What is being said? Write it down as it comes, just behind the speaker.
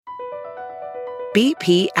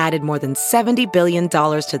BP added more than $70 billion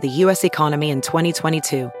to the U.S. economy in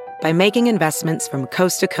 2022 by making investments from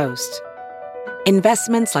coast to coast.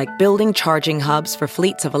 Investments like building charging hubs for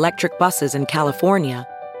fleets of electric buses in California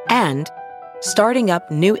and starting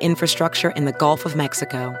up new infrastructure in the Gulf of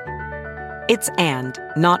Mexico. It's and,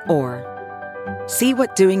 not or. See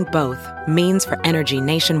what doing both means for energy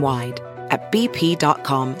nationwide at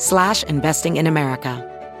bp.com/investing in America.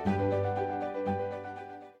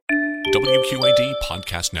 WQAD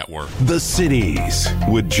Podcast Network. The Cities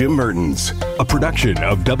with Jim Mertens, a production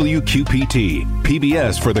of WQPT,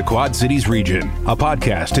 PBS for the Quad Cities region, a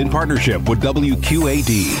podcast in partnership with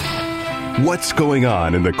WQAD. What's going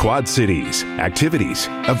on in the Quad Cities? Activities,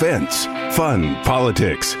 events, fun,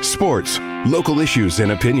 politics, sports, local issues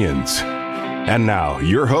and opinions. And now,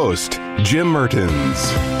 your host, Jim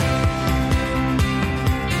Mertens.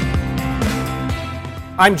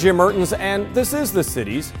 I'm Jim Mertens, and this is The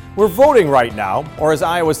Cities. We're voting right now, or as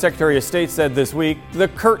Iowa's Secretary of State said this week, the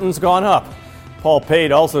curtain's gone up. Paul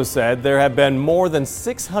Pate also said there have been more than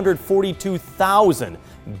 642,000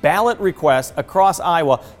 ballot requests across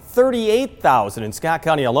Iowa, 38,000 in Scott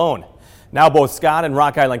County alone. Now both Scott and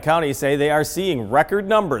Rock Island County say they are seeing record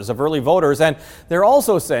numbers of early voters, and they're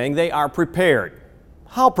also saying they are prepared.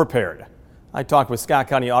 How prepared? I talked with Scott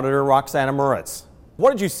County Auditor Roxana Moritz.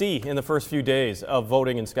 What did you see in the first few days of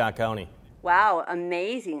voting in Scott County? Wow,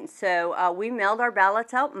 amazing. So we mailed our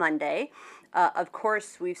ballots out Monday. Of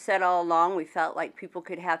course, we've said all along we felt like people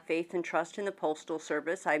could have faith and trust in the Postal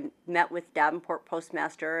Service. I met with Davenport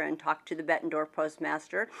Postmaster and talked to the Bettendorf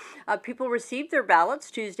Postmaster. People received their ballots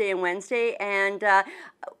Tuesday and Wednesday, and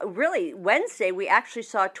really Wednesday we actually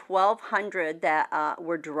saw 1,200 that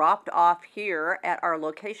were dropped off here at our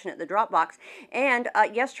location at the drop box. And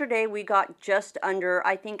yesterday we got just under,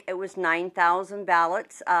 I think it was 9,000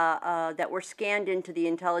 ballots that were scanned into the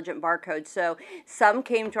intelligent barcode. So some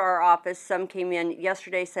came to our office, some came in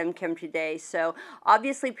yesterday, some came today. So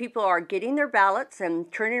obviously people are getting their ballots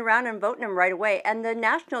and turning around and voting them right away. And the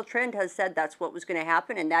national trend has said that's what was going to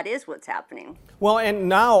happen, and that is what's happening. Well, and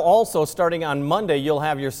now also starting on Monday, you'll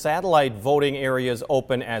have your satellite voting areas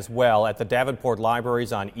open as well at the Davenport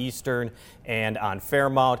Libraries on Eastern and on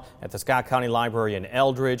Fairmount, at the Scott County Library in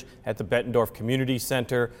Eldridge, at the Bettendorf Community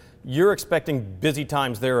Center. You're expecting busy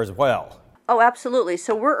times there as well. Oh, absolutely.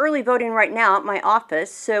 So we're early voting right now at my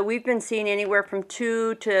office. So we've been seeing anywhere from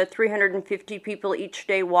 200 to 350 people each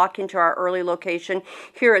day walk into our early location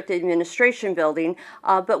here at the administration building.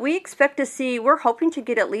 But we expect to see, we're hoping to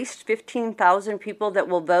get at least 15,000 people that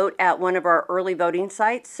will vote at one of our early voting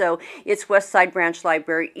sites. So it's West Side Branch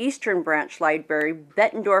Library, Eastern Branch Library,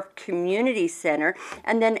 Bettendorf Community Center,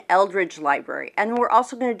 and then Eldridge Library. And we're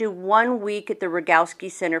also going to do 1 week at the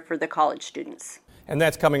Rogowski Center for the college students. And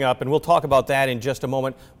that's coming up, and we'll talk about that in just a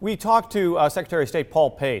moment. We talked to Secretary of State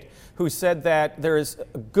Paul Pate, who said that there is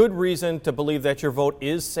a good reason to believe that your vote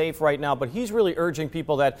is safe right now, but he's really urging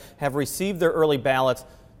people that have received their early ballots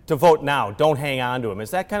to vote now. Don't hang on to them.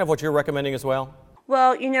 Is that kind of what you're recommending as well?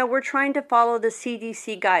 Well, you know, we're trying to follow the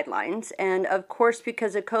CDC guidelines. And of course,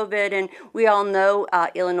 because of COVID, and we all know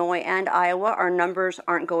Illinois and Iowa, our numbers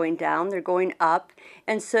aren't going down, they're going up.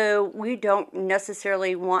 And so we don't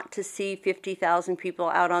necessarily want to see 50,000 people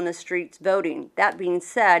out on the streets voting. That being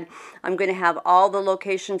said, I'm going to have all the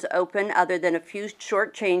locations open other than a few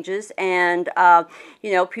short changes. And,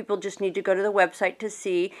 you know, people just need to go to the website to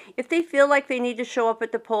see. If they feel like they need to show up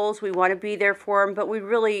at the polls, we want to be there for them. But we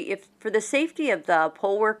really, if for the safety of the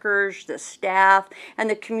poll workers, the staff, and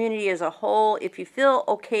the community as a whole, if you feel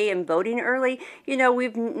okay in voting early, you know,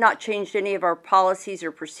 we've not changed any of our policies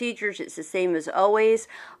or procedures. It's the same as always.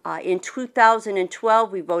 In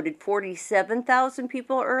 2012, we voted 47,000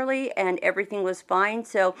 people early, and everything was fine.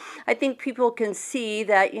 So I think people can see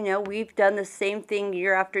that, you know, we've done the same thing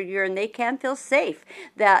year after year, and they can feel safe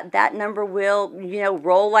that that number will, you know,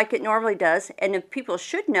 roll like it normally does. And if people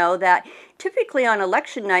should know that typically on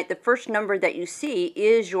election night, the first number that you see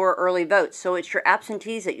is your early votes. So it's your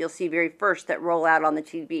absentees that you'll see very first that roll out on the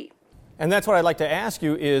TV. And that's what I'd like to ask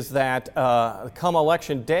you is that come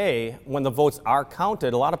election day, when the votes are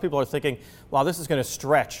counted, a lot of people are thinking, wow, this is going to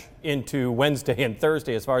stretch into Wednesday and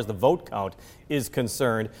Thursday as far as the vote count is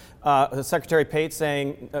concerned. Secretary Pate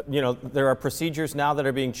saying, you know, there are procedures now that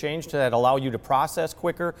are being changed that allow you to process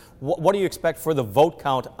quicker. What do you expect for the vote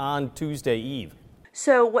count on Tuesday Eve?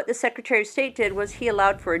 So what the Secretary of State did was he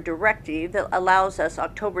allowed for a directive that allows us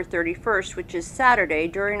October 31st, which is Saturday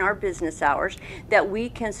during our business hours, that we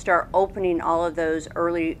can start opening all of those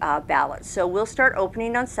early ballots. So we'll start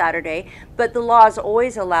opening on Saturday, but the law has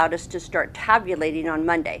always allowed us to start tabulating on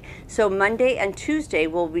Monday. So Monday and Tuesday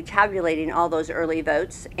we'll be tabulating all those early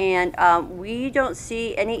votes, and we don't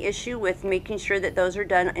see any issue with making sure that those are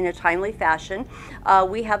done in a timely fashion.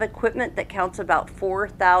 We have equipment that counts about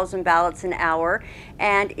 4,000 ballots an hour.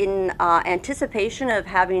 And in anticipation of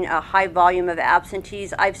having a high volume of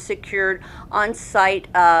absentees, I've secured on-site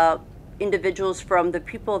individuals from the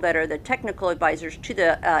people that are the technical advisors to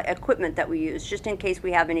the equipment that we use, just in case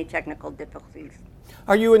we have any technical difficulties.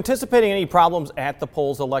 Are you anticipating any problems at the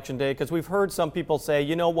polls election day? Because we've heard some people say,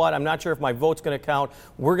 you know what, I'm not sure if my vote's going to count.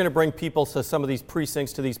 We're going to bring people to some of these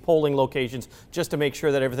precincts, to these polling locations, just to make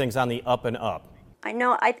sure that everything's on the up and up. I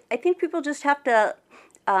know. I think people just have to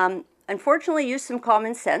unfortunately use some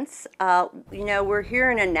common sense. We're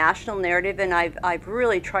hearing a national narrative, and I've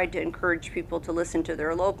really tried to encourage people to listen to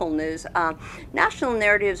their local news. National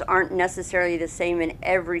narratives aren't necessarily the same in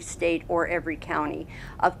every state or every county.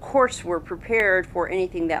 Of course, we're prepared for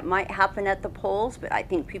anything that might happen at the polls, but I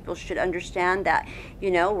think people should understand that,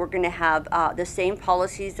 we're going to have the same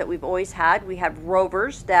policies that we've always had. We have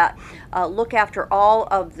rovers that look after all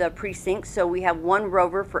of the precincts, so we have one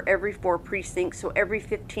rover for every 4 precincts, so every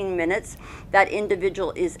 15 minutes that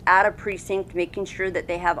individual is at a precinct making sure that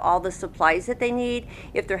they have all the supplies that they need.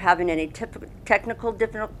 If they're having any technical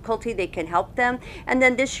difficulty, they can help them. And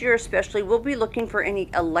then this year especially, we'll be looking for any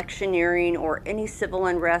electioneering or any civil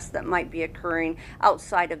unrest that might be occurring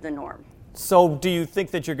outside of the norm. So do you think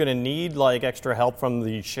that you're going to need extra help from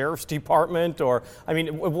the sheriff's department? Or,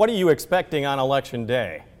 what are you expecting on election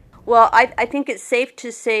day? Well, I think it's safe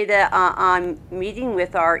to say that I'm meeting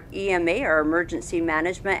with our EMA, our emergency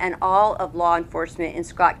management, and all of law enforcement in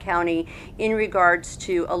Scott County in regards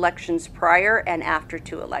to elections prior and after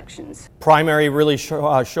 2 elections. Primary really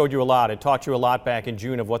showed you a lot. It taught you a lot back in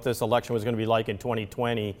June of what this election was going to be like in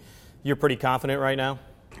 2020. You're pretty confident right now?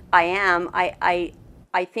 I am.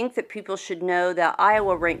 I think that people should know that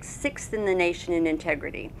Iowa ranks 6th in the nation in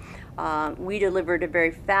integrity. We delivered a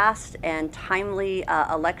very fast and timely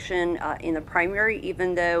election in the primary,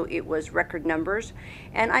 even though it was record numbers.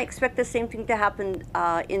 And I expect the same thing to happen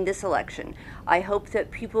in this election. I hope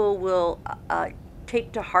that people will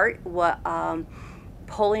take to heart what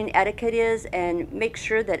polling etiquette is and make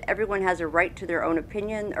sure that everyone has a right to their own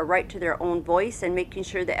opinion, a right to their own voice, and making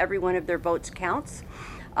sure that every one of their votes counts.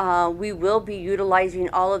 We will be utilizing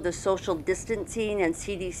all of the social distancing and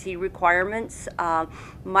CDC requirements.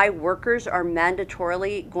 My workers are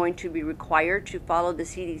mandatorily going to be required to follow the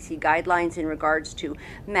CDC guidelines in regards to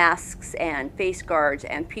masks and face guards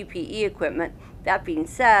and PPE equipment. That being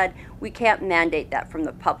said, we can't mandate that from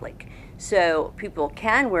the public. So people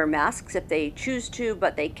can wear masks if they choose to,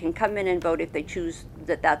 but they can come in and vote if they choose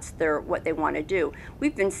that that's what they want to do.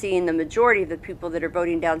 We've been seeing the majority of the people that are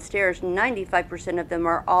voting downstairs, 95% of them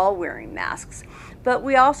are all wearing masks. But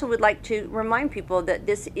we also would like to remind people that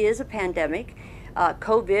this is a pandemic.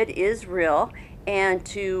 COVID is real. And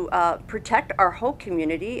to protect our whole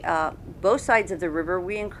community, both sides of the river,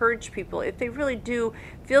 we encourage people, if they really do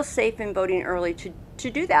feel safe in voting early, to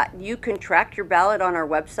do that. You can track your ballot on our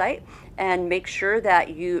website and make sure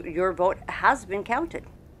that your vote has been counted.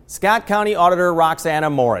 Scott County Auditor Roxana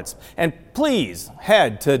Moritz. And please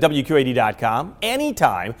head to WQAD.com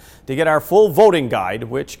anytime to get our full voting guide,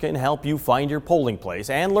 which can help you find your polling place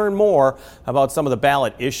and learn more about some of the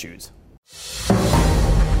ballot issues.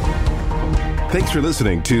 Thanks for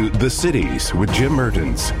listening to The Cities with Jim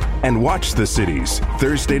Mertens. And watch The Cities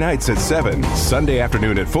Thursday nights at 7, Sunday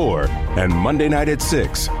afternoon at 4, and Monday night at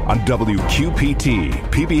 6 on WQPT,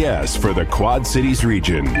 PBS for the Quad Cities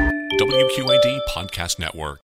region. WQAD Podcast Network.